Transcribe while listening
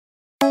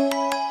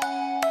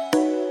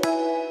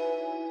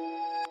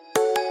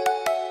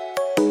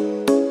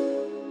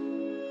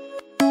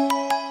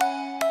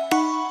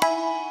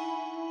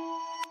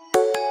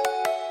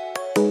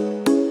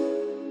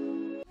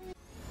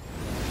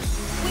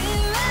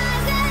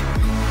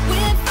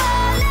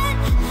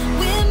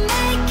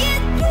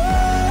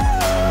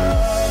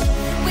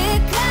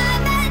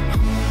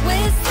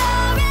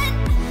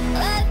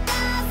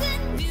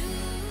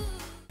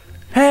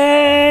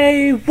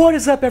What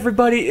is up,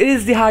 everybody? It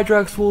is the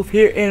Wolf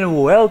here,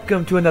 and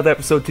welcome to another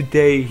episode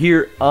today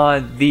here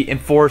on the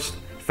Enforced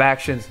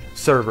Factions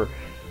server,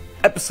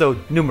 episode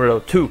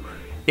numero 2.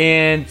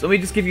 And let me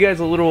just give you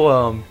guys a little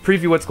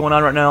preview what's going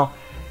on right now.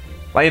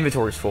 My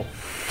inventory is full,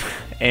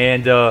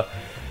 and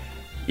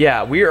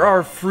yeah, we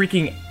are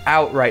freaking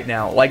out right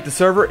now. Like, the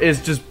server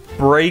is just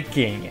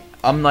breaking.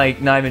 I'm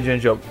like, not even gonna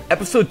joke.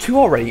 Episode 2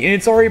 already, and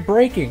it's already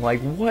breaking.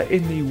 Like, what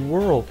in the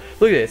world?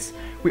 Look at this.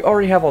 We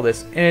already have all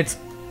this, and it's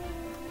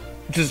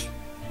just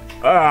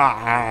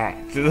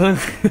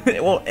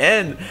it won't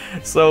end.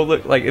 So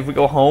look, like, if we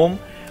go home,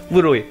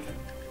 literally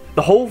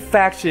the whole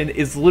faction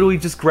is literally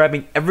just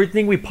grabbing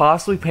everything we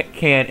possibly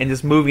can and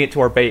just moving it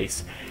to our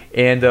base,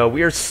 and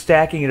we are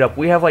stacking it up.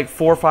 We have like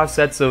 4 or 5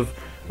 sets of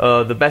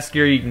the best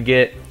gear you can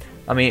get.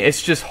 I mean,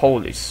 it's just,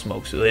 holy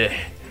smokes. Ugh.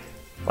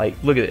 Like,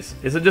 look at this.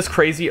 Is it just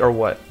crazy or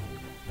what?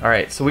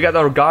 Alright, so we got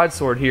our god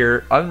sword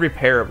here,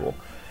 unrepairable.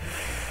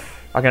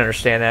 I can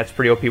understand that, it's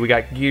pretty OP. We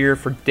got gear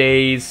for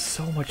days,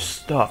 so much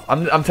stuff.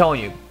 I'm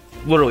telling you,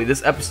 literally,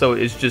 this episode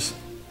is just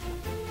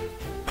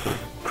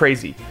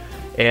crazy.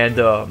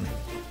 And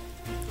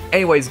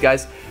anyways,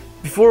 guys,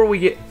 before we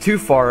get too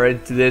far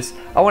into this,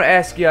 I want to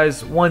ask you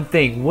guys one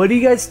thing. What do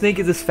you guys think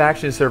of this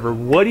faction server?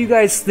 What do you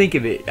guys think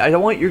of it? I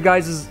want your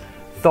guys'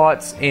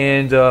 thoughts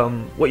and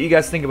what you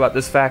guys think about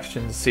this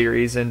faction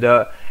series, and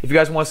if you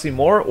guys want to see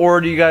more,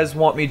 or do you guys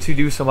want me to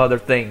do some other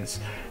things?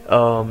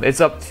 It's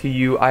up to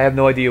you. I have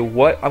no idea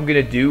what I'm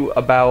gonna do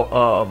about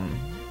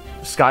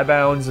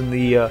Skybounds and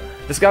the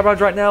Skybounds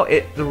right now.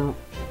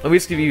 Let me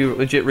just give you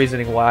legit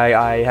reasoning why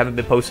I haven't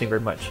been posting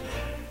very much.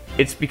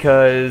 It's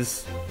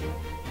because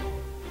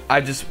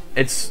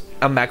it's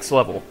a max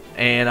level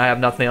and I have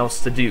nothing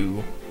else to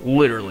do,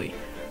 literally.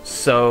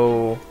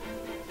 So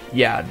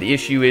yeah, the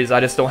issue is I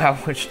just don't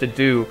have much to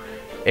do,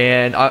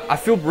 and I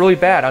feel really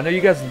bad. I know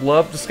you guys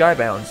love the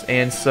Skybounds,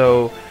 and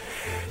so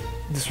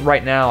just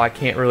right now I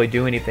can't really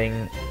do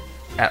anything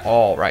at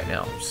all right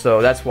now,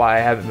 so that's why I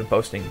haven't been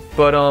posting.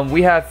 But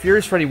we have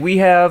Furious Freddy, we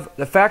have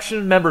the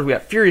faction members, we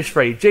have Furious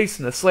Freddy,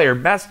 Jasontheslayer,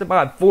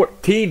 Mastermind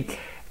 14,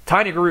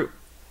 Tiny Group,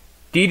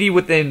 DD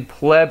within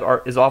Pleb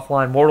is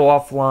offline, Mortal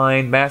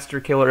offline, Master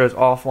Killer is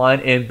offline,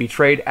 and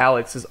Betrayed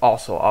Alex is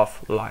also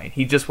offline.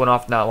 He just went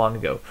off not long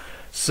ago.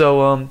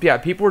 So yeah,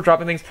 people were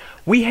dropping things.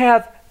 We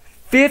have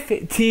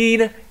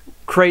 15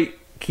 crate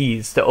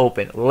keys to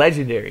open,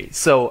 legendary.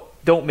 So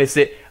don't miss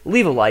it.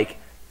 Leave a like,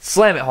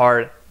 slam it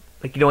hard,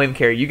 like you don't even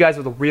care. You guys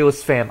are the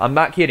realest fam. I'm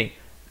not kidding.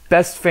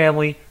 Best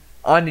family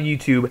on the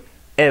YouTube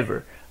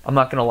ever. I'm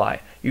not gonna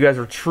lie. You guys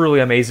are truly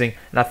amazing,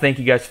 and I thank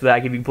you guys for that. I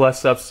give you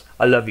blessed ups.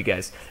 I love you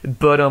guys.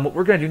 But what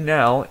we're gonna do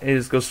now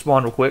is go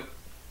spawn real quick.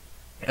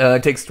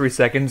 It takes 3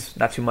 seconds,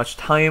 not too much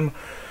time.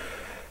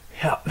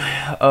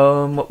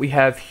 Yeah. What we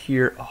have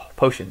here,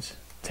 potions.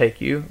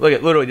 Take you. Look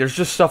at, literally, there's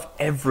just stuff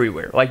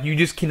everywhere. Like, you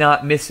just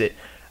cannot miss it.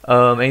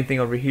 Anything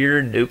over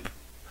here? Nope.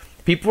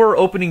 People are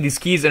opening these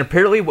keys, and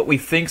apparently what we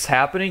think's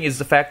happening is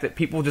the fact that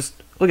people just,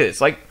 look at this,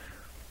 like,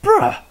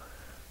 bruh.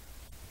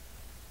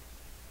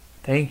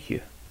 Thank you.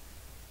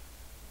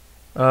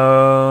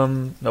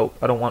 Nope,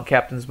 I don't want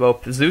Captain's bow.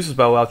 Zeus's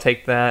bow, I'll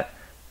take that.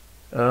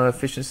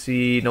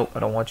 Efficiency, nope, I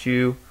don't want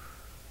you.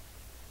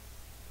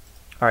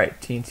 Alright,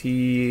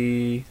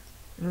 TNT,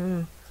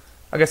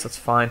 I guess that's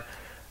fine.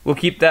 We'll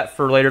keep that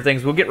for later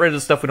things. We'll get rid of the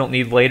stuff we don't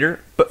need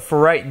later, but for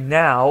right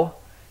now,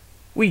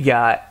 we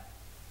got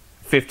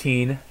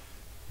 15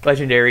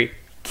 legendary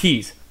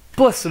keys.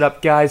 Bless it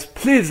up, guys.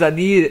 Please, I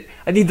need it.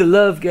 I need the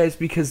love, guys,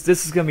 because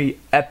this is gonna be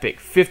epic.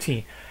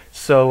 15.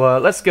 So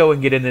let's go and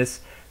get in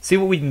this. See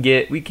what we can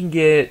get. We can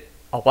get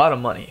a lot of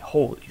money.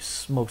 Holy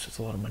smokes, that's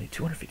a lot of money.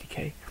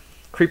 250k.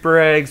 Creeper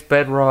eggs,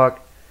 bedrock,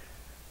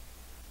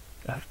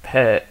 a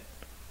pet.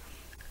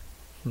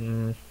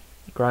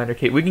 Grinder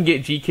kit. We can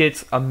get G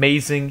kits.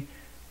 Amazing.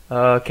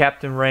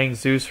 Captain rank,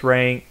 Zeus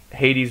rank,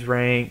 Hades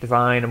rank,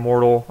 Divine,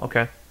 Immortal.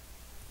 Okay.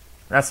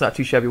 That's not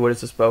too shabby. What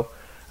is this bow?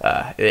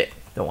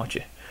 Don't want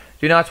you.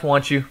 Do not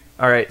want you.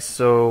 Alright,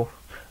 so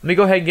let me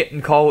go ahead and get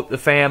in call with the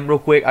fam real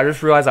quick. I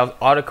just realized I was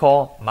auto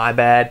call. My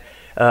bad.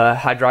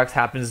 Hydrox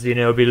happens, you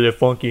know, be a little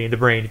funky in the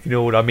brain, if you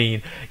know what I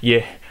mean.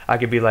 Yeah, I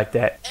could be like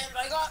that. And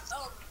I got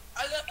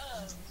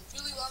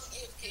really long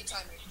AFK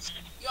timer.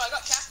 Yo, I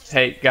got Captain.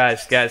 Hey,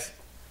 guys.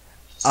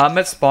 I'm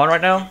at spawn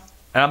right now,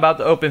 and I'm about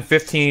to open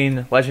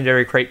 15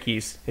 legendary crate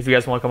keys. If you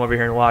guys want to come over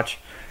here and watch.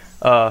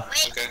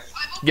 Okay.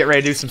 Get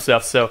ready to do some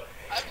stuff, so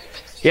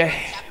yeah,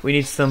 we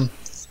need some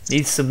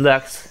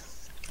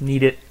lux.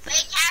 Need it.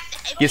 Wait,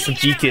 Captain, get some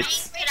G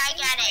kits. Could I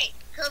get it?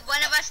 Could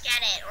one of us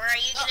get it, or are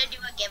you gonna do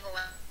a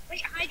giveaway?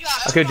 Wait,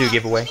 I could do a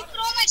giveaway. Put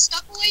all my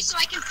stuff away so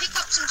I can pick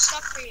up some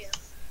stuff for you.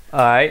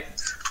 Alright,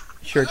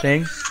 sure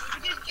thing. You're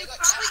probably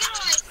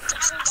gonna like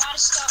have a lot of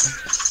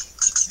stuff.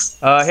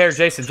 Here,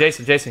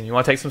 Jason, you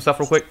want to take some stuff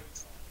real quick?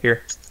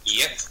 Here.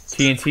 Yep.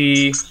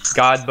 TNT,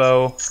 God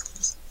bow,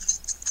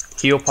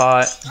 heal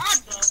pot.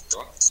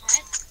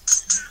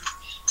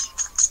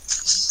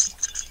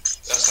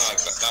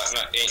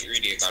 That ain't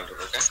really a god bow,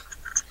 okay?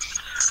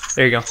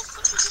 There you go.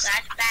 That's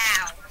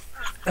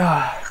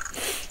bow.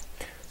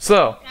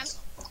 So,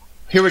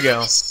 here we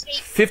go.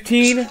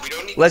 15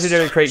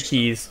 legendary crate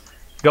keys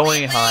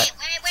going in hot.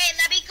 Wait,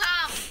 let me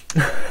come.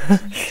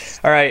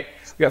 Alright,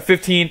 we got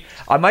 15.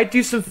 I might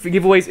do some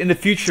giveaways in the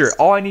future.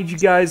 All I need you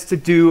guys to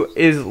do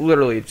is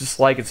literally just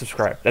like and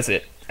subscribe. That's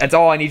it. That's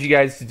all I need you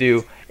guys to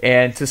do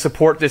and to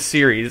support this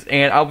series.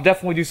 And I'll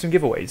definitely do some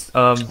giveaways.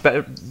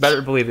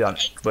 Better believe it on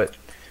it. But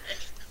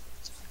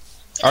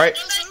alright.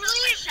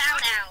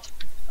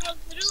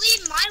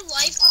 Literally, my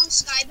life on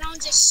Skybound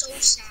is so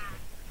sad.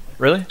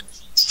 Really?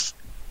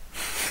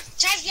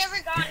 I've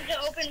never gotten to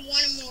open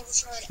one Immortal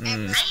Sword ever.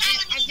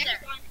 I've never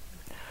gotten.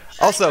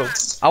 Also,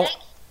 Can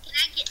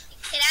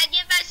I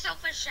give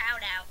myself a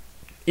shout out?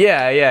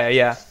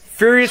 yeah.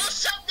 Furious.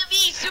 Sub to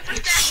me, super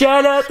fast.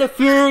 Shout out to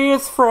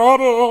Furious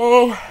Friday.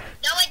 No,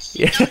 it's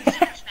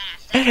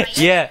fast.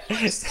 Yeah.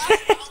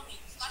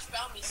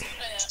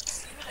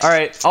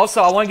 Alright,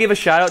 also I want to give a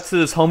shout out to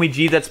this homie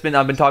G that's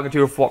I've been talking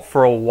to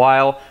for a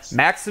while,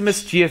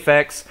 Maximus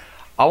GFX.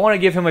 I want to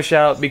give him a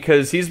shout out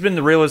because he's been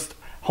the realest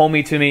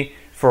homie to me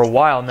for a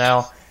while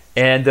now,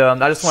 and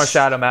I just want to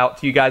shout him out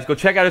to you guys. Go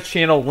check out his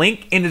channel,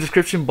 link in the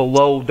description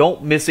below.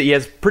 Don't miss it. He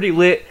has pretty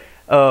lit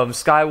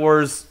Sky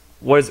Wars,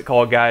 what is it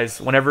called, guys?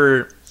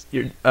 Whenever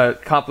your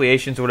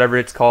compilations or whatever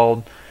it's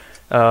called,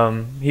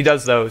 he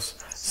does those.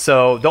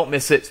 So don't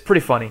miss it. It's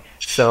pretty funny.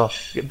 So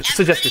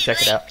suggest you check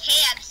it out.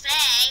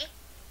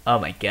 Oh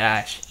my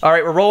gosh.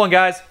 Alright, we're rolling,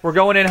 guys. We're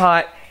going in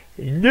hot.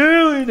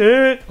 Doing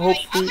it.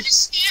 Hopefully.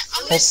 Jason,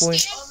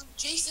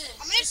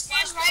 I'm gonna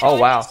stand right oh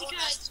wow.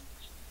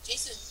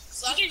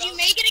 Because you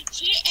may get a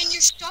kit and your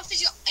stuff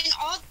is and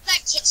all that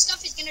kit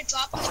stuff is gonna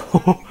drop.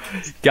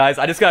 Guys,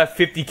 I just got a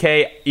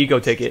 50k eco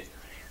ticket.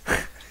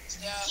 Yeah.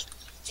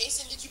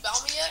 Jason, did you bow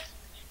me yet?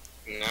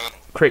 No.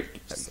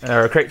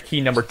 Crate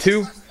key number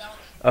 2.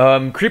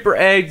 Creeper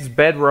eggs,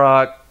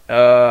 bedrock,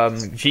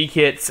 G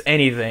kits,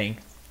 anything.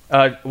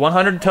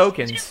 100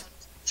 tokens.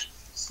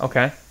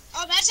 Okay.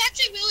 Oh, that's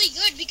actually really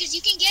good because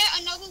you can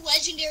get another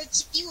legendary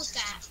key with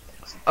that.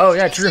 Oh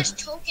yeah, true.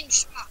 Token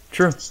shop.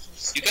 True.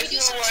 You guys know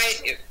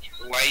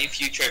why if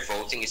you try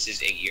voting it's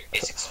expired?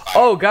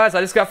 Oh guys,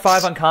 I just got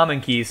 5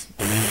 uncommon keys.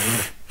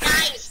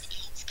 Guys,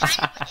 it's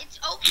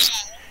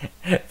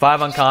okay. 5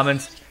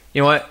 uncommons.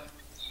 You know what?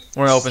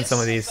 We're gonna open some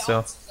of these, so.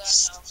 You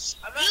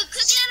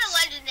could get a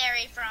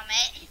legendary from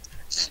it.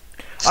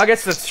 I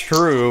guess that's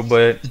true,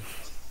 but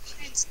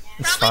it's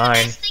fine.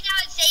 The best thing I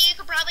would say you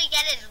could probably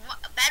get is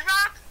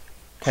bedrock,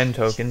 10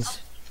 tokens.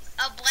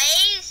 a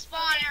blaze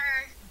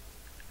spawner,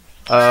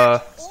 Uh.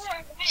 or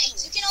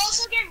ranks. You can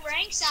also get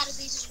ranks out of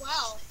these as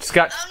well. It's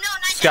got, Oh, no, not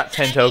it's got that.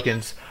 10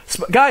 tokens.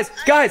 Guys,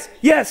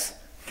 yes!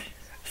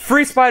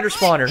 Free spider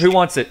spawner. Who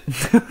wants it? Me, I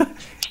want.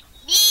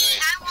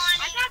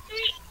 I got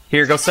 3.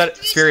 Here, go set it.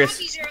 Three Furious.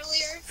 zombies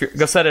earlier.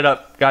 Go set it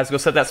up, guys. Go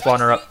set that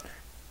spawner up.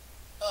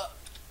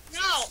 No,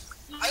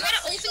 you gotta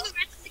open the rest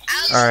of the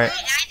keys. Alright. I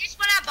just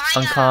wanna buy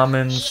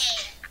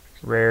Uncommons,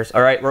 rares.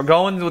 Alright, we're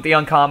going with the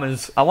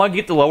uncommons. I want to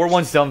get the lower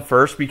ones done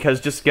first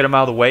because just get them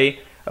out of the way.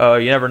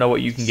 You never know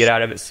what you can get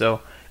out of it,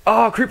 so.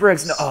 Oh, creeper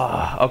eggs. No.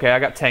 Oh, okay, I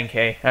got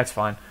 10k. That's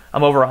fine.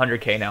 I'm over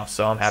 100k now,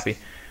 so I'm happy.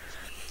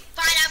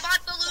 Fine, I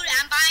bought the loot.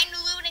 I'm buying the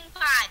looting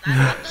 5.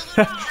 I bought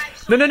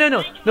the looting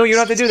 5. No, you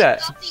don't have to do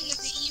that. Nothing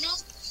with it, you know?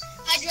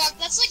 Hydrock,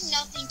 that's like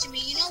nothing to me.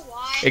 You know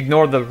why?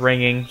 Ignore the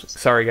ringing.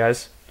 Sorry,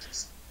 guys.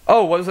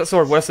 Oh, what was that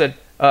sword? What I said?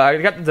 I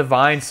got the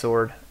divine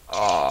sword.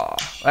 Oh,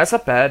 that's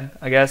not bad,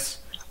 I guess.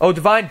 Oh,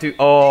 divine dude.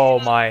 Oh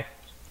my.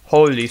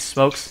 Holy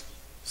smokes.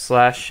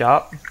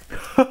 /shop.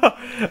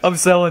 I'm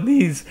selling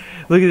these.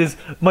 Look at this.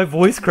 My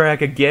voice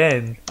crack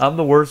again. I'm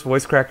the worst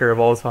voice cracker of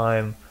all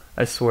time.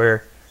 I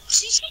swear.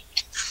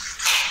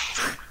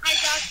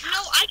 Hydrock,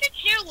 no, I could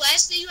care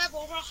less that you have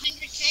over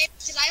 100k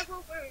because I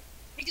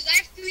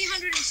have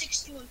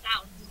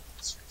 361,000.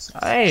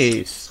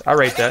 Nice. I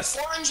rate that.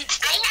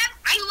 400K. I have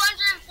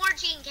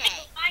 214k.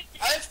 I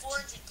have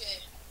 400K.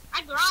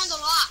 I grind a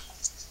lot.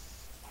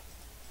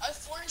 I have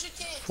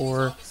 400K.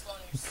 4.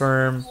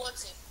 Confirm. Who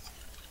wants it?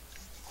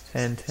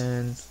 10.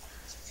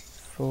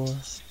 4.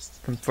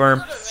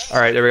 Confirm.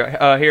 Alright, there we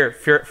go. Here,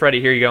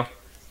 Freddy, here you go.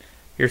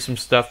 Here's some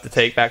stuff to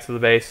take back to the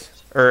base.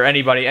 Or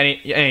anybody, any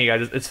of you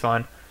guys, it's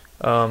fine.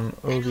 OB.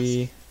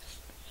 Yo,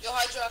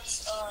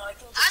 Hydrox, I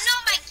know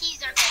my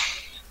keys are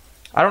good.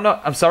 I don't know.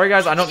 I'm sorry,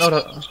 guys. I don't know to.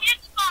 Bottles.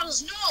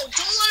 No, don't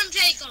let him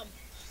take them.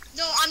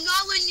 No, I'm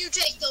not letting you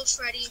take those,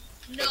 Freddy.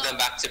 No. Put them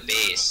back to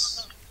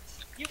base.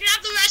 You can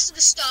have the rest of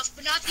the stuff,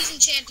 but not these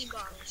enchanting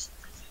bottles.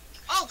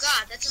 Oh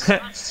god, that's a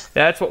lot of stuff.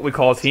 That's what we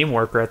call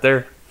teamwork right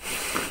there.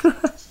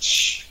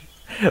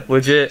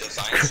 Legit.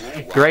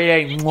 Grade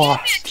A. Mwah,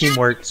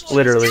 teamwork.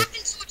 Literally.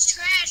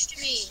 Trash to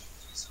me.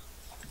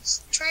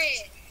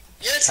 Trash.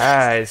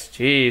 Guys,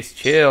 jeez,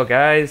 chill,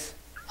 guys.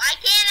 Why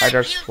can't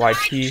Hydrox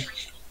YT.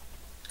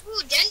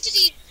 Ooh,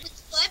 Identity with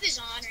Pleb is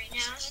on right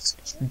now. That's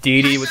cool.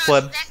 DD with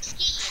Pleb.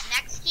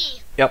 Next key.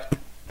 Yep.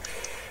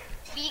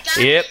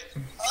 Yep.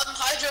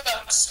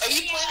 Hydrox, are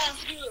you planning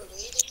to do a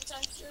raid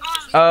anytime soon?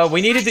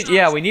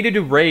 We need to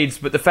do raids,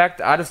 but the fact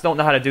I just don't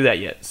know how to do that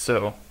yet.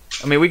 So,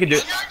 I mean, we could do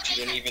it. You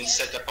didn't even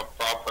set up a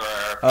proper.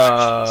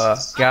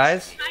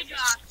 Guys.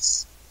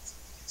 Hydrox.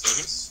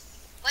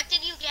 What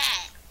did you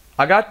get?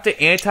 I got the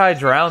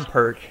anti-drown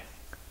perk.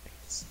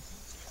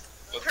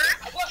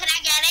 Perk? Can I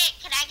get it?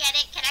 Can I get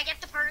it? Can I get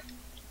the perk?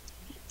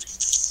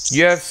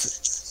 You have.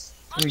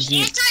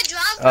 The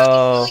anti-drown perk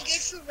Oh. is really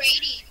good for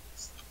raiding.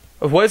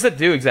 What does it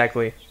do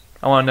exactly?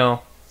 I want to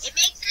know. It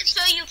makes it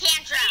so you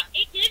can't drown.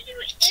 It gives you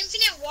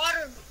infinite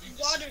water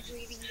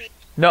breathing.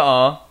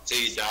 Nuh-uh. So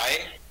you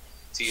die?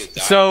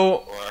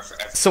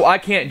 So I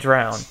can't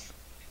drown.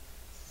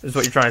 Is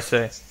what you're trying to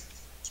say.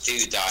 Till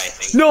you die, I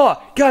think. No,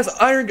 guys,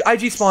 iron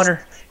IG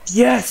spawner.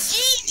 Yes.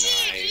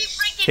 Nice.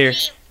 Here.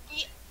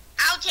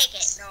 I'll take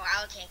it. No,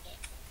 I'll take it.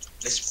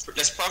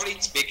 Let's probably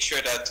make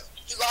sure that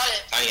You got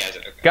it. Tiny has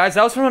it. Okay. Guys,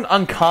 that was from an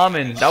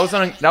uncommon. That was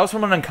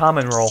from an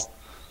uncommon roll.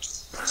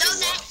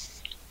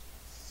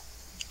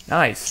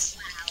 Nice.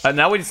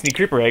 Now we just need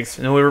creeper eggs,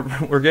 and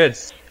we're good.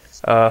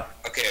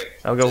 Okay.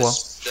 I'll go well.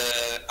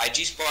 The IG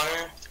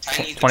spawner,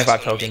 Tiny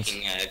 25 tokens.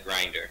 making a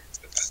grinder.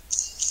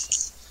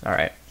 All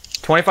right,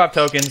 25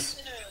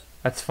 tokens.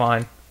 That's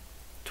fine.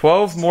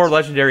 12 more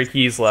legendary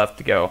keys left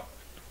to go.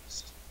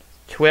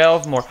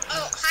 12 more.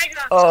 Oh,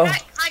 Hydrox. Oh.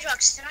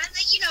 Hydrox, can I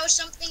let you know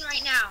something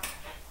right now?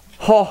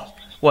 Oh,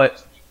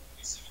 what?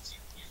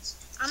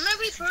 I'm gonna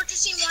be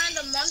purchasing one of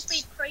the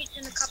monthly crates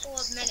in a couple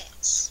of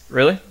minutes.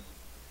 Really?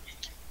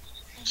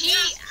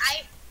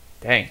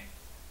 Dang.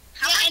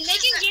 Yeah, and they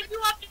can give you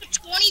up to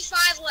 25.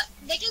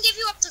 They can give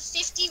you up to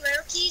 50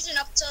 rare keys and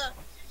up to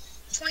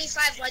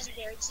 25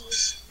 legendary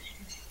keys.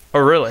 Oh,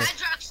 really?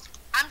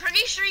 I'm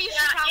pretty sure you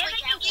should probably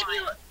get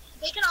one.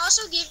 They can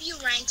also give you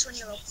ranks when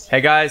you're opening.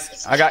 Hey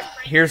guys, I got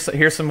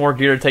here's some more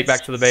gear to take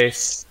back to the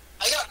base.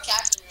 I got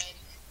Captain ready.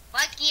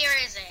 What gear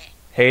is it?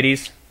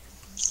 Hades.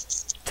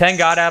 10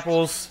 god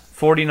apples,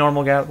 40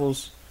 normal god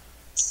apples.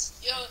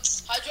 Yo,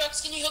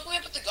 Hydrox, can you hook me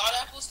up with the god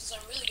apples? Because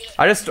I'm really good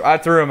at I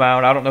threw them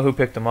out. I don't know who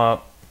picked them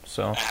up,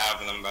 so. I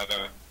have them, by the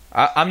way.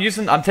 I'm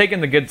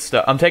taking the good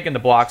stuff. I'm taking the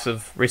blocks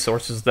of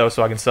resources though,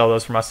 so I can sell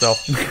those for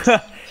myself.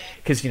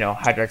 Because you know,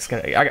 Hydrox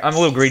I'm a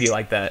little greedy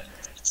like that.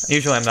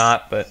 Usually I'm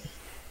not, but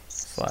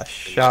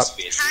 /shop.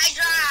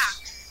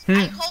 Hydrox,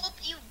 I hope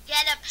you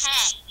get a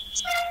pet.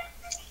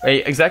 Hey,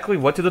 exactly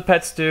what do the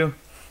pets do?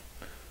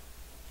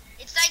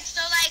 It's like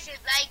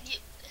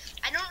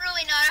I don't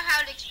really know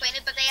how to explain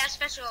it, but they have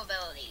special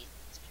abilities.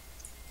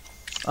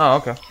 Oh,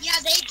 okay. Yeah,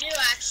 they do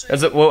actually.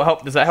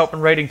 Does that help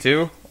in rating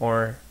too,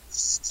 or?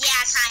 Yeah,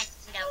 kind of.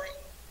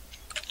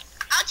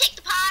 I'll take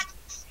the pot.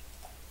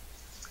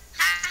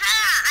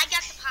 I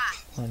got the pot.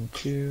 1,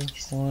 2,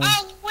 1.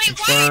 Oh wait, confirm.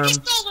 why did I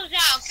just throw those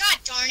out? God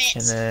darn it.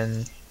 And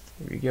then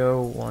here we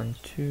go. 1,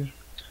 2,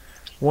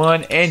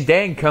 1, and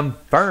then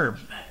confirm.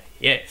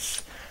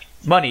 Yes.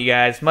 Money,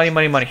 guys. Money,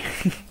 money, money.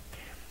 I'm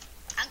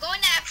going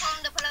to have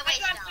phone to put away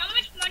stuff. How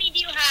much money do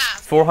you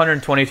have?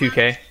 422k.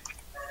 Very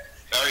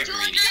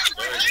greedy.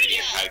 Very greedy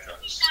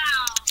Hydrox.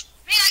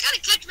 Man, I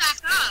gotta catch back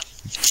up.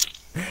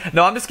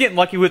 No, I'm just getting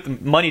lucky with the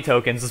money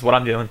tokens. Is what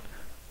I'm doing.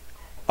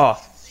 Oh,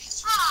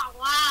 Oh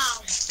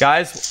wow.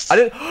 guys, I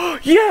did.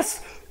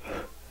 Yes.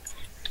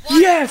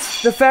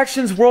 Yes, the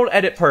factions world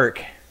edit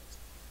perk.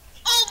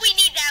 Oh, we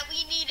need that.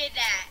 We needed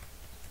that.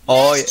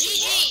 Oh yeah.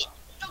 GG.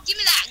 No, give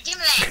me that. Give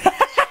me that.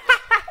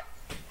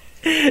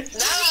 Nah,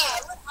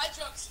 let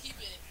Hydrox keep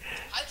it.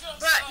 Hydrox.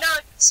 But no,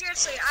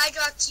 seriously,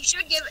 Hydrox, you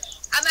should give it.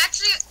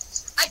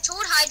 I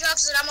told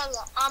Hydrox that I'm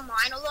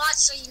online a lot,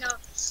 so you know,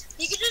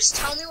 he could just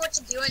tell me what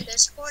to do in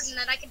Discord, and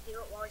then I can do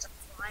it while he's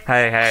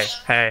offline.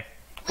 Hey.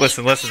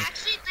 Listen.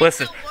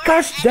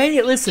 Gosh dang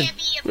it, listen.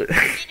 Guys.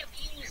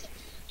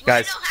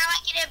 Wanna know how I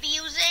can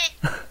abuse it?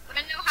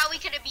 Wanna know how we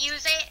can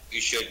abuse it?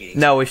 You shouldn't.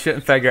 No, we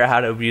shouldn't figure out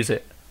how to abuse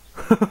it.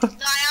 No,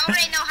 I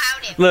already know how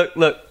to.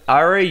 Look. I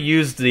already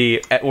used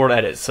the world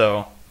edit,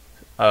 so,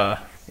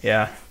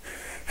 yeah.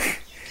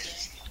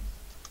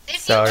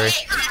 Sorry.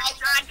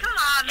 Come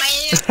on,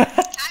 man.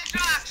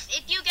 Hydrox,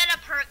 if you get a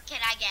perk, can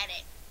I get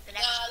it? Nah,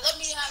 let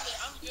me have it.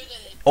 I'm good at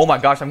it. Oh my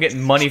gosh, I'm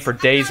getting money for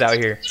days out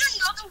here. You don't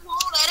know the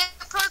world edit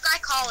perk, I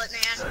call it,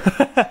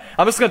 man.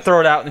 I'm just gonna throw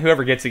it out, and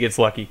whoever gets it gets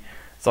lucky.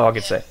 That's all I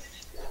can say.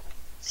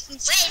 Wait, no,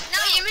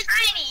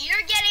 Tiny,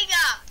 you're getting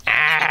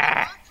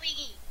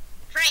monthly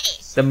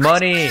praise. The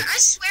money. I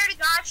swear to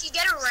God, if you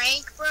get a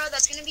rank, bro,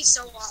 that's gonna be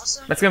so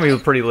awesome. That's gonna be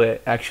pretty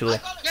lit, actually.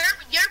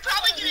 You're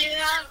probably gonna get it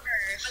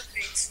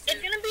first.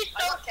 It's gonna be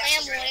so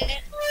family.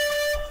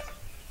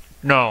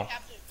 No.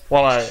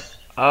 Well,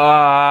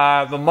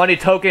 the money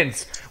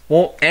tokens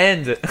won't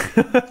end.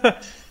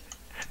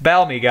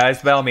 Bell me,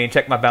 guys. Bell me and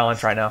check my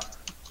balance right now.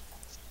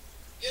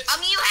 You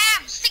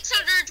have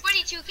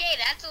 622k.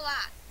 That's a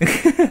lot.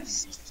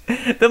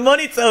 The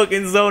money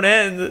tokens don't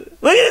end. Look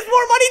at this,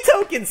 more money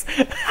tokens.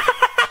 You're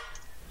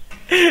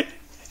at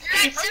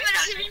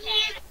 700k.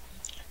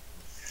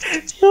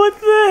 What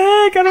the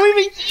heck? I don't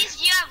even. Keys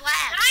do you have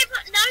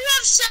left? Now you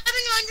have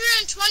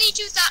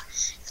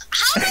 722,000.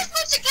 How am I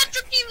supposed to catch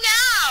up to you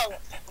now?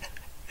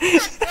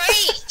 That's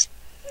great.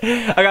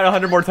 I got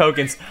 100 more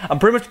tokens. I'm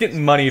pretty much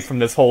getting money from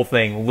this whole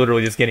thing.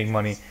 Literally just getting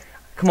money.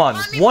 Come on,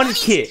 Well, I mean, one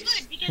money's kit.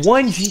 good because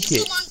One you G can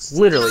kit. do on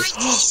Literally. IDs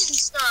and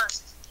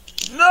stuff.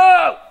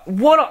 No!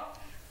 One.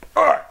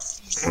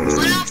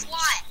 One off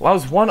what? Well, I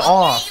was one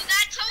off. You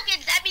got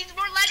tokens. That means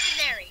more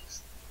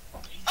legendaries.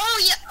 Oh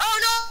yeah. Oh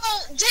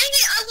no. Dang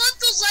it! I love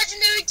those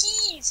legendary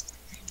keys.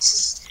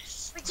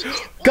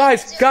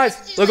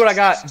 Guys, look what I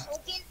got.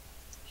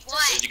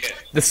 What?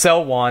 The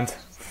cell wand.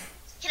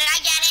 Can I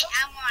get it?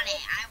 I want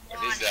it.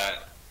 What is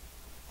that?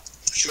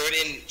 Show it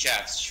in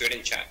chat. Show it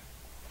in chat.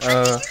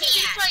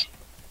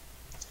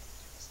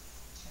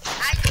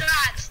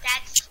 Hydrox,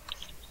 that's...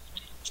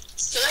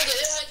 Can I get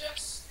it, Hydrox?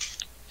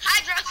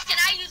 Hydrox, can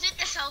I use it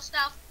to sell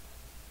stuff?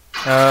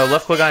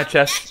 Left click on a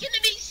chest. That's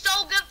gonna be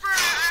so good for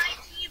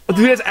IT. Oh,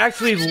 dude, that's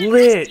actually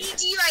lit.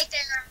 DG right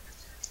there.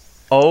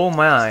 Oh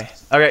my.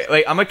 Okay,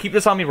 wait, I'm gonna keep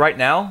this on me right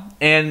now,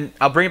 and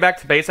I'll bring it back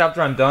to base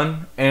after I'm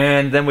done,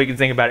 and then we can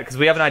think about it, because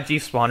we have an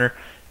IG spawner.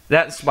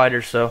 That's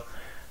spider, so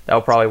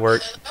that'll probably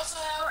work. I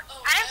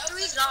have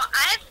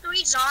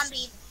three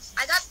zombies.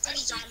 I got 3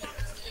 zombies.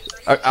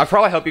 I'll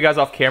probably help you guys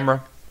off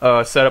camera,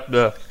 set up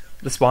the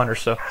spawner,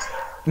 so.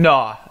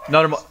 Nah,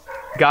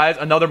 guys,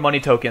 another money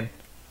token.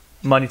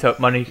 Money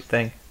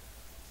thing.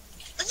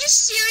 Are you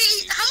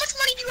serious? How much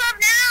money do you have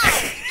now?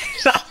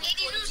 Can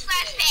you do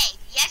 /pay?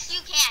 Yes,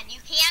 you can. You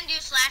can do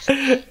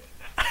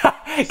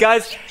 /pay.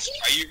 Guys. Do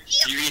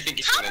you really think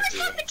it's how gonna much do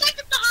more it? protect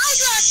the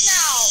Hydrox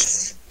now?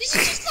 This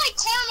is just like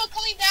karma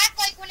coming back,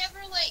 like whenever,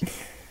 like.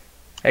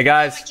 Hey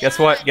guys, guess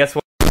what?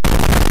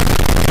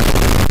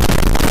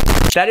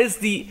 That is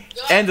the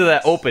end of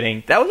that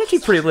opening. That was actually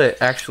pretty lit,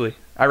 actually.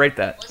 I rate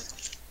that.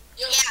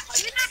 Yeah,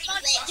 give me that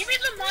money. Give me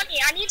the money.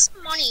 I need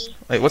some money.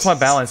 Wait, what's my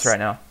balance right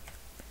now?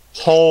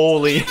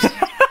 Holy.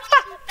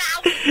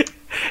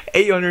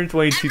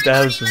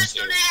 822,000.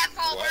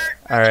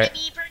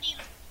 Alright.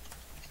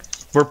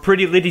 We're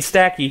pretty litty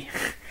stacky.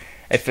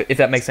 If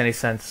that makes any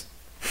sense.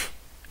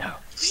 No.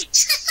 Wait,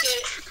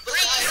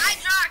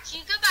 Hydrox,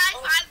 you could buy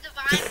 5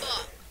 divine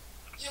books.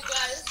 You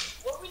guys,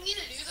 what we need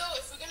to do though,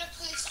 if we're gonna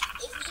put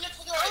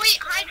our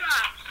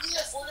Hydrox. we need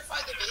to fortify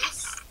the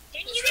base.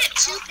 Didn't you get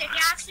 2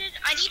 pickaxes?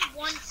 I need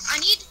 1.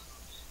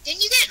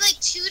 Didn't you get like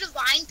 2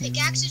 divine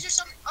pickaxes or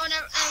something? Oh,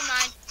 never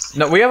mind.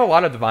 No, we have a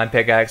lot of divine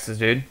pickaxes,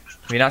 dude.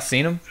 Have you not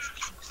seen them?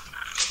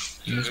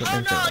 Oh, no, I'm talking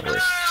about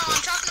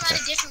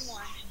a different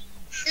one.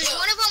 There's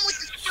one of them with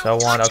the So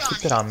I'll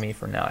keep it on me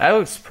for now. That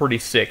looks pretty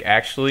sick,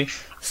 actually.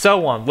 So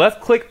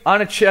left click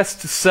on a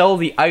chest to sell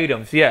the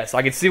items. Yes,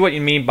 I can see what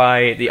you mean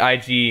by the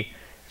IG.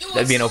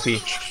 That'd be an OP. Yo, in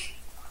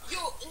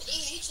AH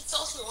it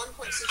sells for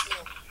 1.6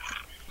 mil.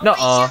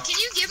 Nuh-uh. Can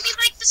you give me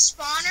like the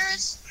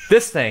spawners?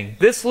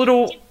 This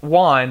little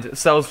wand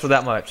sells for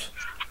that much.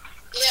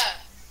 Yeah.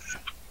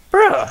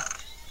 Bruh.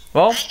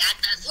 Well, I got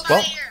the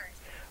fire.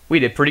 we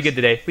did pretty good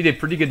today.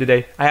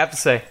 I have to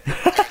say. Do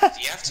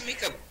you have to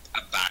make a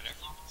banner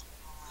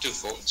to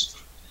vote?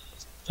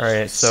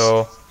 Alright,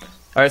 so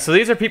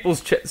these are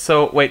people's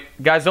so wait,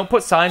 guys, don't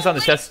put signs on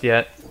the chest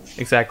yet.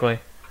 Exactly.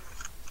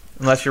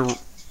 Unless you're Wait,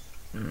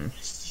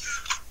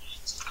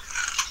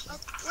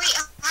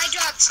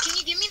 Hydrox, can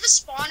you give me the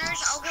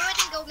spawners? I'll go ahead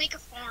and go make a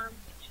farm.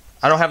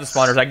 I don't have the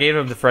spawners. I gave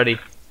them to Freddy.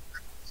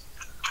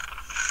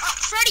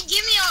 Freddy,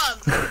 give me them.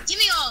 Give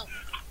me them.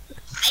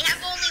 I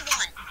have only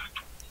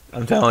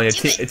 1. I'm telling you,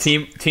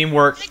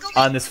 teamwork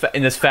on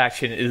in this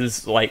faction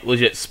is like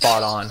legit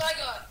spot on.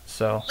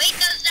 So. Wait,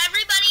 does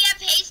everybody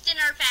have haste in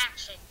our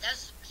faction?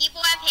 Does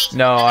people have haste?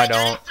 No, I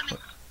don't.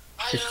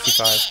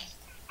 65.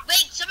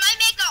 Wait, somebody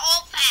make an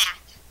alt pack.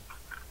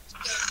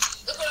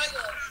 Look what I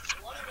got.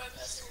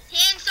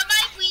 Can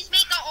somebody please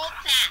make an alt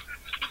pack?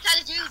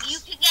 Because dude, you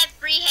can get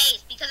free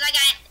haste because I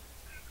got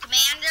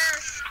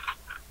Commander.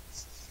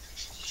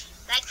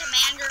 Like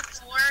Commander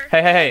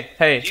 4.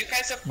 Hey. Do you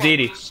guys have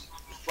DD.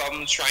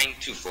 problems trying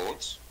to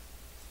vote?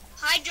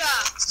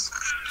 Hydrox.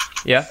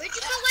 Yeah. Where'd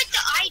you put like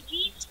the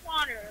IG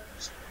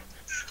spawners?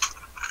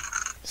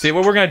 See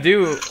what we're gonna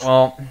do.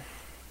 Well,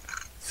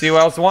 see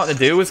what I was wanting to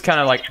do was kind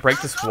of like break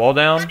this wall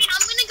down. I mean,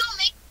 I'm gonna go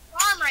make a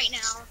farm right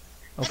now.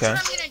 Okay.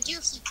 That's what I'm gonna do.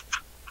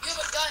 Yeah,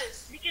 but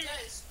guys,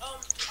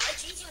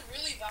 IGs are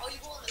really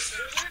valuable in the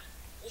server.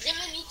 We're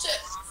gonna need to,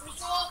 first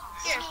of all,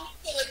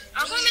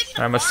 I'll go make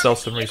the I'm gonna farm sell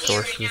some right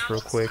resources now.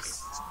 real quick.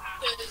 Because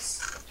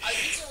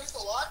IGs are worth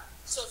a lot,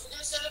 so if we're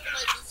gonna set up an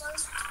IG farm,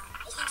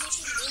 I think we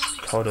should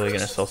really... Totally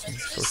gonna sell some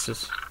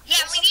resources. Yeah,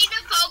 we need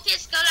to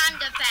focus good on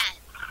defense.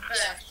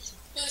 Yeah,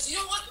 because you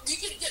know what? We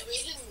could get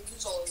raided and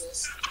lose all of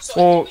this. So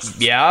Well,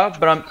 yeah,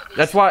 but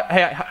that's why.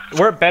 Hey,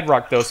 we're at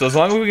Bedrock though, so as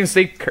long as we can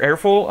stay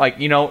careful, like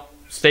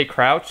stay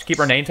crouched, keep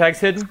our name tags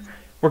hidden,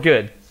 we're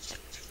good.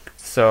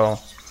 So.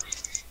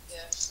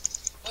 yeah.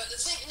 But the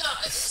thing, no,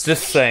 it's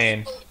Just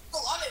saying. a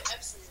lot of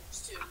Ep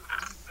streamers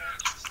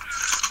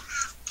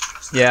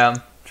too. Yeah,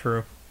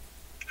 true.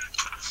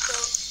 So,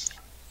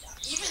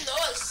 even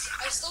though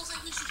I still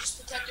think we should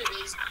just protect our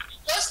base.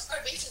 Plus,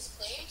 our base is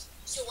claimed,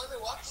 so when they're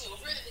walking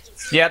over it, they can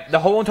see. Yeah,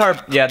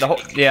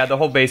 the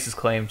whole base is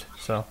claimed.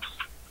 So.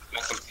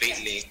 Not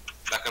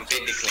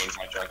completely claimed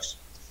Hydrox.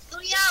 Oh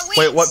yeah,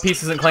 Wait, what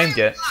piece isn't claimed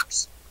yet?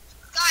 Guys,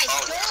 Oh,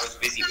 I was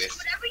busy with.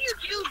 whatever you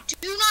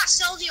do not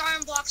sell the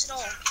iron blocks at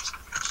all.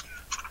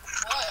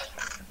 Why?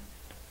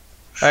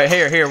 All right,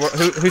 here.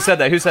 Who said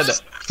that? Who said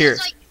that? Here.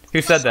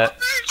 Who said that?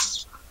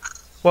 Hoppers?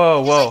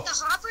 Whoa, whoa. Like the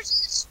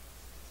hoppers?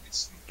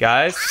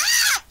 Guys?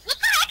 Ah! What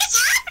the heck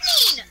is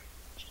happening?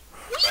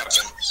 What are you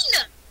doing?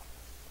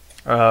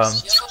 Um,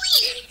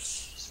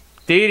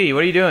 DD,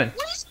 what are you doing?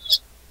 What is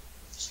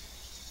he?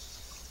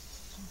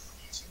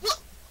 What?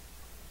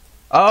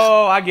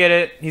 Oh, I get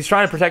it. He's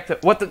trying to protect the.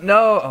 What the?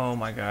 No. Oh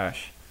my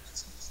gosh.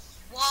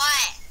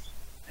 What?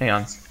 Hang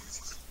on. Okay,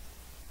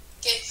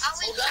 I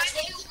was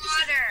trying to do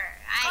water.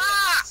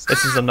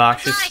 This is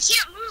obnoxious. God, I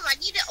can't move. I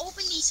need to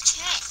open these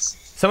chests.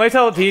 Somebody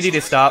tell DD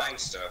to stop. Buying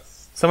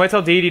stuff. Somebody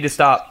tell DD to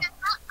stop. I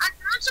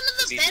found some of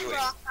What's the he doing?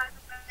 bedrock.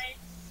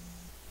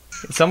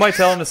 Somebody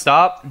tell him to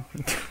stop.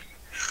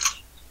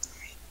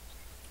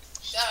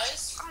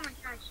 Guys, Oh my gosh,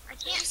 I you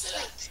can't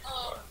said, sleep.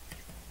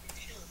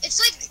 It's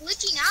like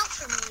glitching out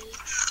for me.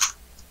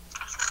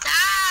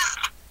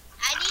 Stop!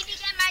 I need to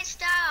get my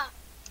stuff.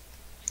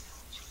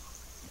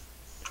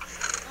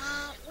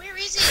 Where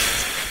is it?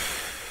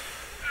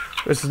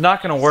 This is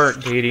not gonna work,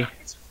 DD.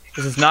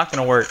 This is not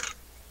gonna work.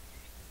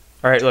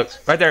 All right, look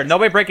right there.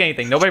 Nobody break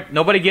anything.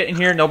 Nobody get in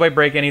here. Nobody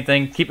break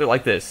anything. Keep it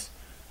like this.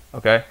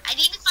 Okay. I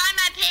need to find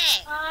my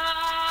pig.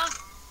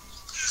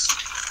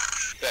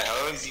 The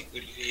hell is he? What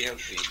did he help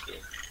me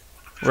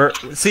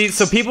do? See,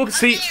 so people can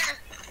see.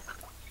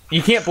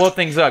 You can't blow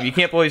things up. You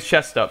can't blow these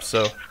chests up.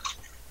 So. okay,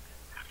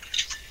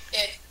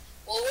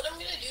 well, what I'm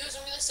gonna do is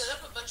I'm gonna set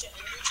up a bunch of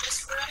energy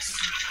chests for us.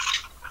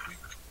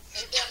 I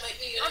think that might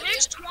be a good idea.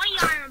 There's 20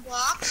 iron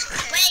blocks.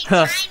 Wait,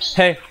 Huh. Tiny.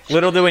 Hey,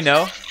 little do we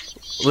know.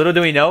 Little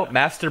do we know,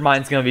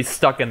 Mastermind's gonna be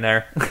stuck in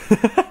there. Hey,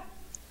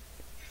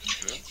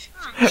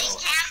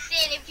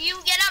 Captain, if you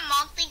get a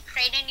monthly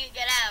crate and you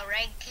get a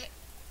rank.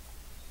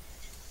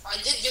 I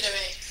did get a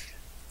rank.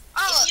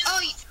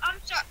 I'm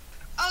sorry.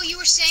 Oh, you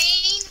were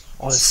saying?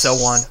 Oh, the cell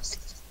one.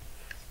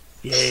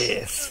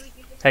 Yes.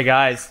 Hey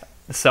guys,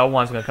 the cell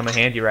one's gonna come in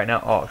handy right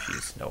now. Oh,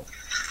 jeez, no.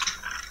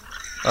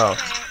 Oh,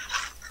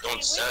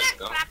 Don't sell it,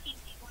 don't.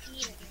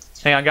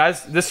 hang on,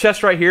 guys. This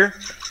chest right here,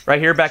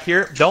 back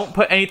here. Don't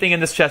put anything in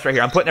this chest right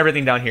here. I'm putting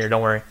everything down here.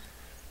 Don't worry.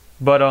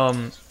 But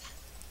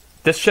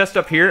this chest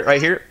up here,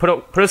 right here,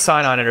 put a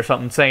sign on it or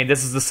something saying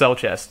this is the sell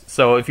chest.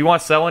 So if you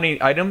want to sell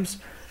any items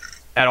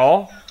at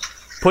all,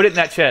 put it in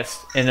that chest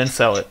and then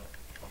sell it.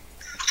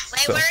 Wait,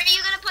 So. where are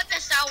you gonna put the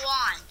cell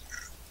wand?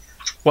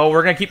 Well,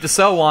 we're gonna keep the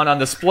cell wand on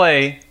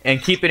display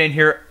and keep it in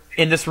here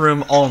in this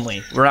room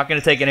only. We're not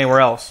gonna take it anywhere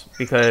else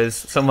because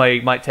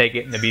somebody might take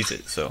it and abuse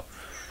it. So.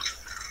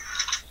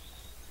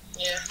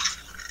 Yeah.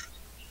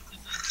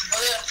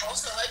 Oh yeah,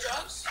 also, hi,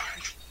 Drops.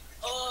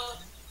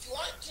 If you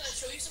want, can I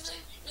show you something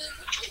really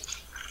quickly?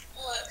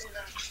 Hold on.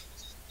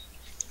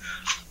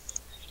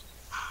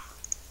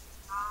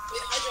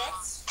 Wait, hi,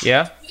 Drops.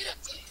 Yeah. Can we get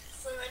a pick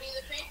from any of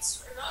the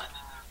crates or not?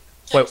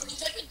 Wait. Can you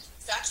type in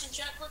faction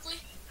chat quickly?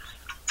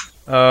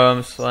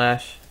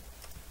 Slash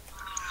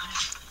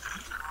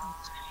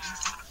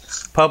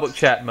public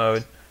chat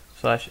mode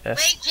slash S.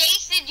 Wait,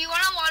 Jason, do you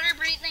want a water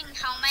breathing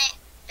helmet?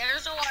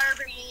 There's a water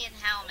breathing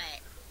helmet.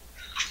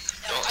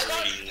 Don't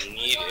really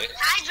need it.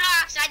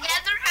 Hydrox, I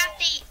never have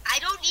to. I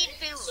don't need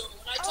food. So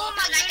when I Oh talk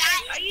my about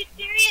god, are you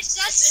serious?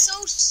 That's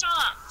so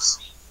sucks.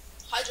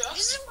 hi, Drops.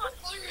 This is what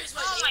color is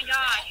my Oh my name?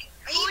 god.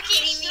 Are you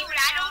kidding me? But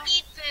I don't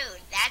need food.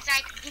 That's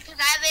like because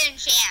I have an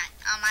enchant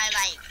on my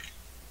life.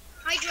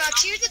 Hydrox,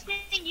 here's the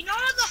thing. You know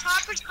how the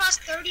hoppers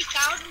cost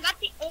 30,000? That's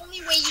the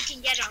only way you can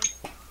get them.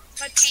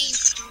 By paying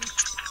them.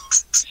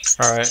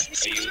 All right.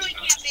 You literally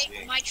can't make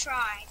them. I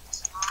tried.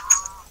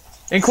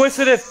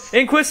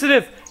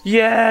 Inquisitive.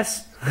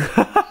 Yes.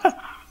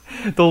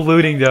 The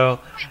looting though.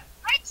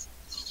 What?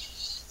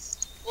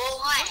 Well,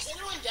 What? is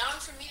anyone down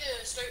for me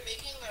to start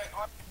making like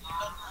What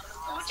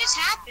just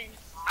happened?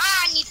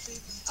 Ah, I need food.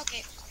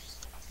 Okay.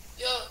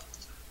 Yo,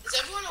 is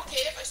everyone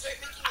okay if I start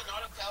making an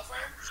auto cow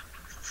farm?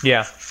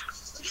 Yeah.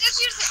 We can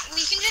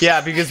just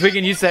Yeah, because we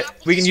can use that.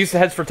 We can use the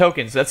heads for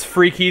tokens. That's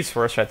free keys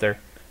for us right there.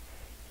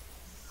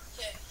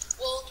 Okay.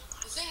 Well,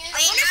 the thing is,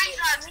 Wait,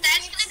 Hydrox, I'm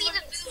that's gonna gonna be the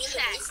need food to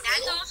chest.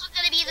 That's also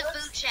gonna be the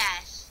food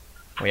chest.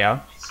 Oh, yeah.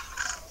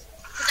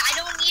 Because I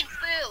don't need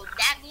food.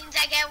 That means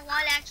I get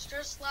one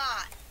extra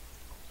slot.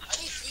 I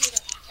need 3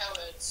 cow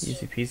heads.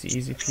 Easy peasy,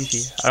 easy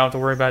peasy. I don't have to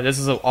worry about it. This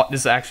is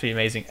actually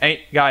amazing.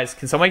 Hey guys,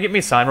 can somebody get me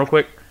a sign real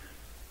quick?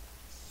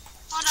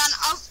 Hold on,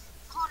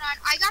 hold on.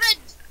 I gotta,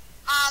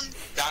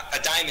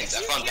 Diamonds.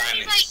 I found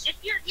diamonds. Like,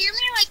 if you hear me,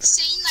 like,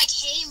 saying, like,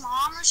 hey,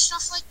 mom, or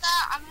stuff like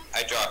that,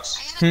 Hydrox. I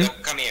gotta,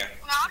 Look, come here.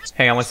 I'll just,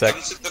 Hang on one sec.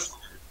 Come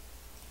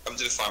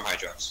to the farm,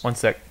 Hydrox. One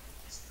sec.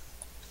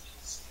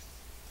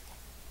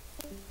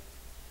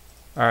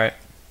 All right.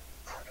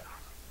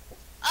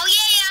 oh,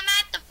 yeah, I'm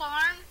at the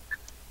farm.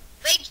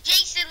 Wait,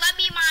 Jason, let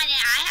me mine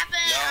it. I have a,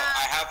 No,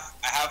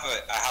 I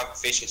have a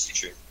efficiency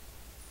tree.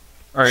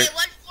 All right.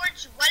 wait,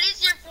 what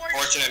is your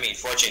fortune?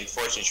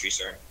 Fortune tree,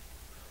 sir.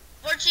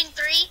 Fortune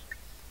 3?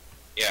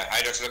 Yeah,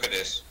 Hydrox, look at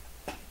this.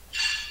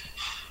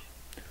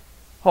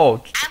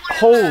 Oh, I wanna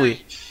holy mine.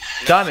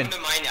 diamond. No,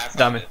 mine, I found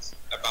Diamond. it.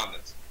 I found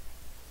it.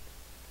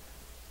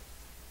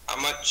 How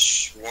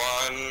much?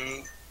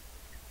 1,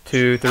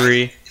 2,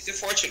 3. Is the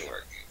fortune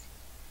work?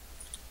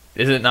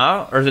 Is it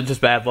not, or is it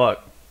just bad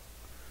luck?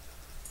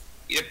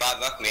 Either bad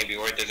luck maybe,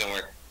 or it doesn't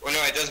work. Or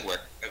no, it does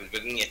work. I was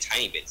looking at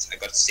tiny bits. I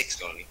got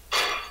 6 only.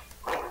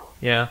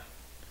 Yeah.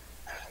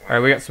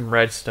 Alright, we got some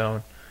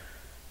redstone.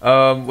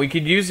 We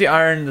could use the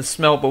iron to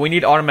smelt, but we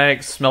need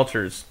automatic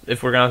smelters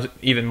if we're gonna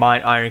even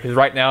mine iron, because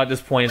right now at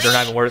this point they're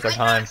not even worth our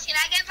time. Can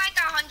I get like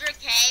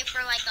 100K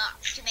for like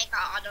to make an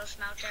auto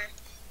smelter?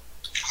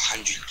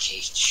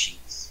 100K,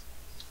 jeez.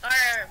 Or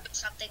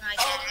something like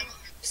that.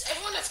 Does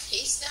everyone have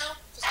paste now?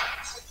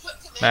 I put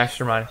command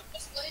Mastermind.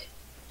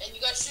 and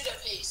you guys should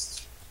have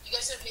paste. You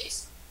guys have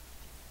paste?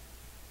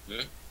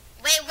 Hmm?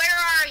 Wait, where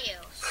are you?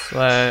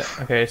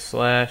 Okay,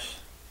 slash.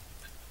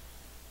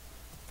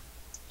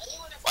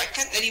 Why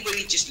can't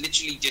anybody just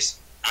literally just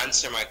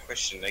answer my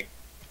question? Like,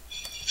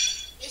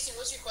 Jason,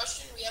 what's your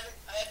question? I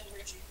haven't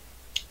heard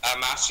you.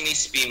 Master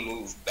needs to be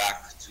moved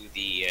back to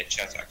the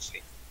chat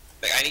actually.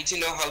 Like, I need to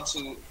know how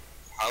to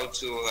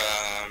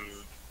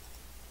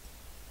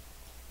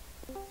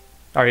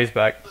Alright, he's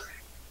back.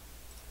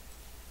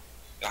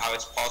 how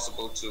it's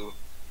possible to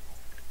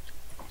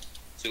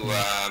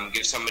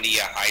give somebody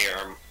a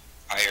higher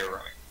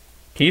rank.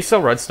 Can you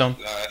sell redstone?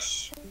 Yeah,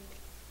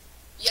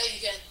 you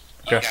can.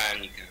 Okay.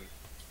 You can.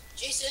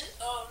 Jason,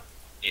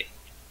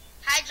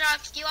 Hi,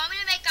 Drops. Do you want me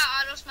to make an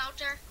auto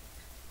smelter?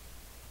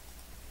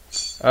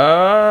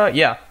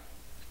 Yeah.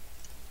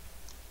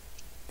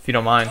 If you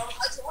don't mind.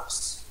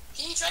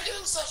 can you try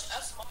doing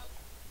 /f mod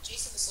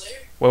Jason the Slayer?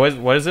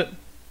 What is it?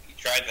 You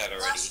tried that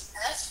already.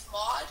 /f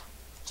mod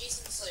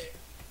Jason the Slayer.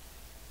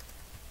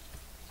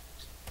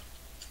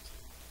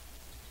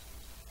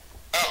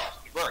 Oh,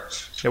 it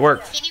worked. It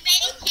worked. Can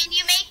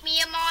you make me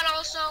a mod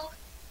also?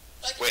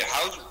 Wait,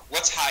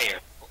 what's higher?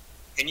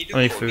 Can you do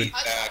Only co-leader?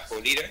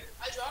 food.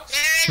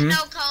 There is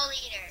no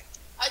co-leader.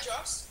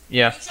 Hydrox?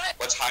 Yeah.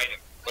 What's higher?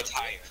 What's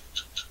higher?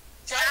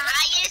 The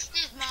highest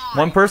is mod.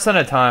 One person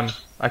at a time.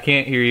 I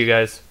can't hear you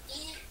guys.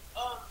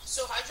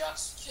 So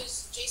Hydrox,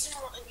 because Jason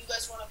and you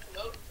guys want to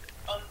promote,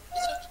 can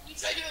you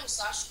try doing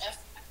 /f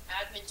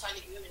admin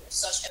tiny boom and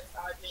 /f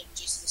admin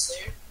Jason the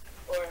Slayer,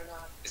 or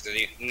not?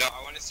 No,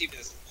 I want to see if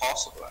it's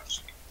possible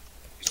actually.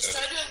 Just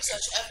try doing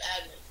 /f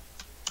admin.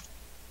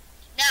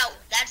 No,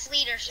 that's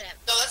leadership.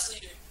 No, that's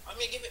leader. I'm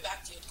gonna give it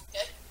back to you.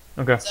 Okay?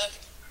 Okay. Is that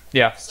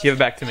Yeah, give it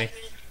back to me.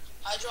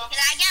 Hydrox. Can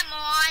I get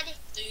mod?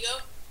 There you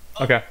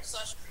go. Okay.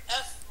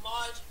 /f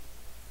mod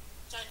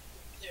tiny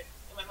there.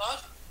 Am I mod?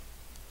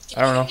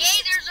 I don't know.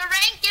 Hey, there's a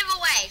rank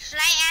giveaway. Should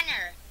I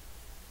enter?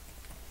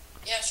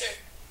 Yeah, sure.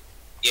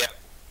 Yeah.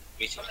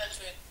 Me too. I'm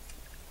entering.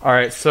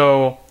 Alright,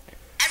 so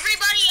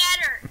Everybody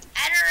enter.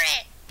 Enter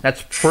it.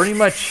 that's pretty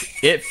much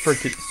it for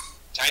today.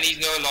 Tiny's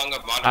no longer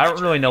mod. I don't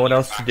really know what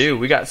else to do.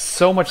 We got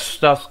so much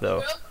stuff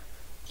though.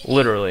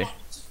 Literally.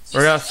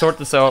 We're gonna sort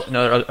this out in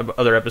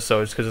other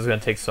episodes because it's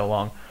gonna take so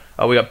long.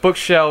 We got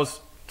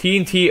bookshelves,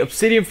 TNT,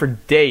 obsidian for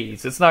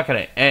days. It's not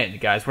gonna end,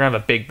 guys. We're gonna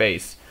have a big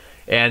base.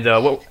 And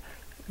what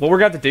we're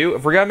gonna have to do,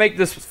 if we're gonna make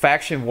this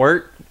faction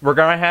work, we're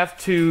gonna have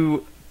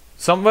to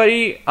I'm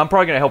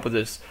probably gonna help with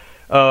this.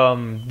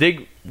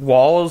 Dig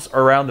walls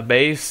around the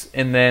base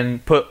and then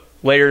put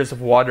layers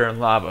of water and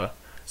lava.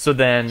 So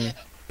then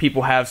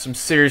people have some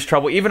serious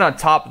trouble, even on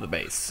top of the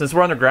base. Since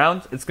we're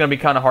underground, it's going to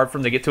be kind of hard for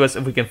them to get to us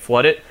if we can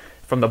flood it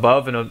from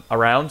above and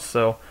around.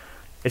 So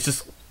it's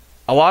just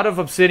a lot of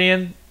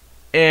obsidian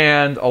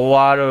and a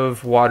lot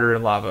of water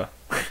and lava.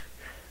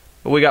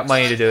 But we got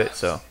money to do it,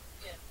 so.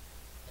 Yeah.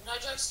 And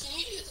Hydrox, can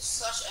you do the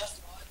 /f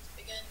mod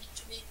again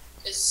to me?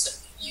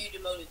 Because you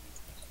demoted me.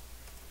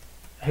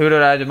 Who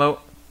did I demote?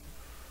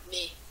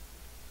 Me.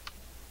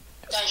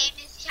 My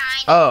name is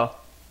Shiny. Oh.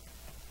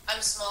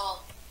 I'm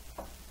small.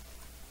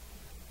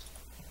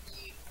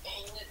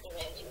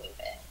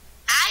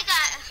 I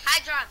got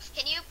Hydrox.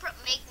 Can you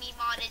make me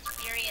modded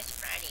Furious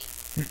Freddy?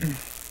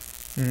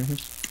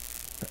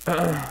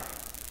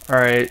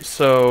 Alright,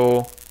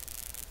 so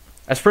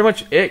that's pretty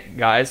much it,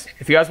 guys.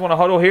 If you guys want to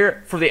huddle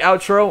here for the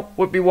outro,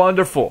 would be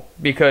wonderful,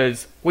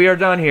 because we are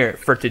done here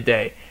for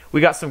today.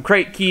 We got some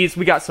crate keys,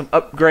 we got some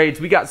upgrades,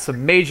 we got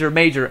some major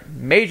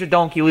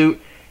donkey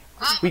loot.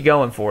 We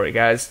going for it,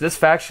 guys. This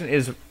faction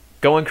is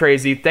going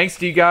crazy. Thanks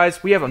to you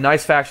guys, we have a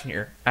nice faction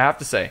here, I have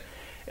to say.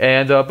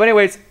 And but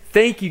anyways,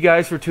 thank you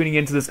guys for tuning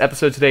into this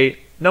episode today,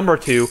 number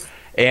 2.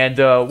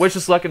 And wish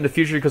us luck in the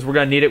future, because we're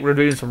going to need it. We're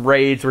doing some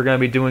raids. We're going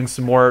to be doing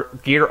some more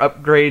gear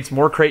upgrades,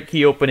 more crate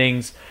key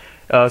openings,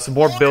 some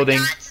more building.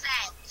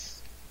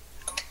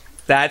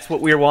 That's what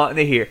we're wanting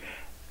to hear.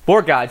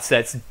 More god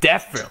sets,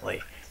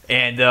 definitely.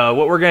 And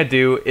what we're going to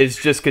do is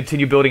just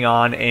continue building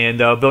on and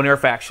building our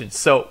factions.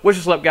 So wish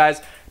us luck,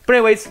 guys. But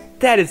anyways,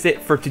 that is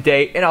it for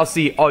today. And I'll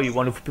see all you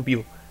wonderful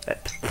people.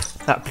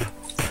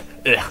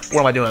 What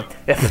am I doing?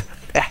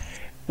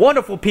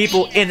 Wonderful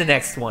people in the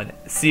next one.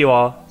 See you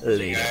all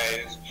later.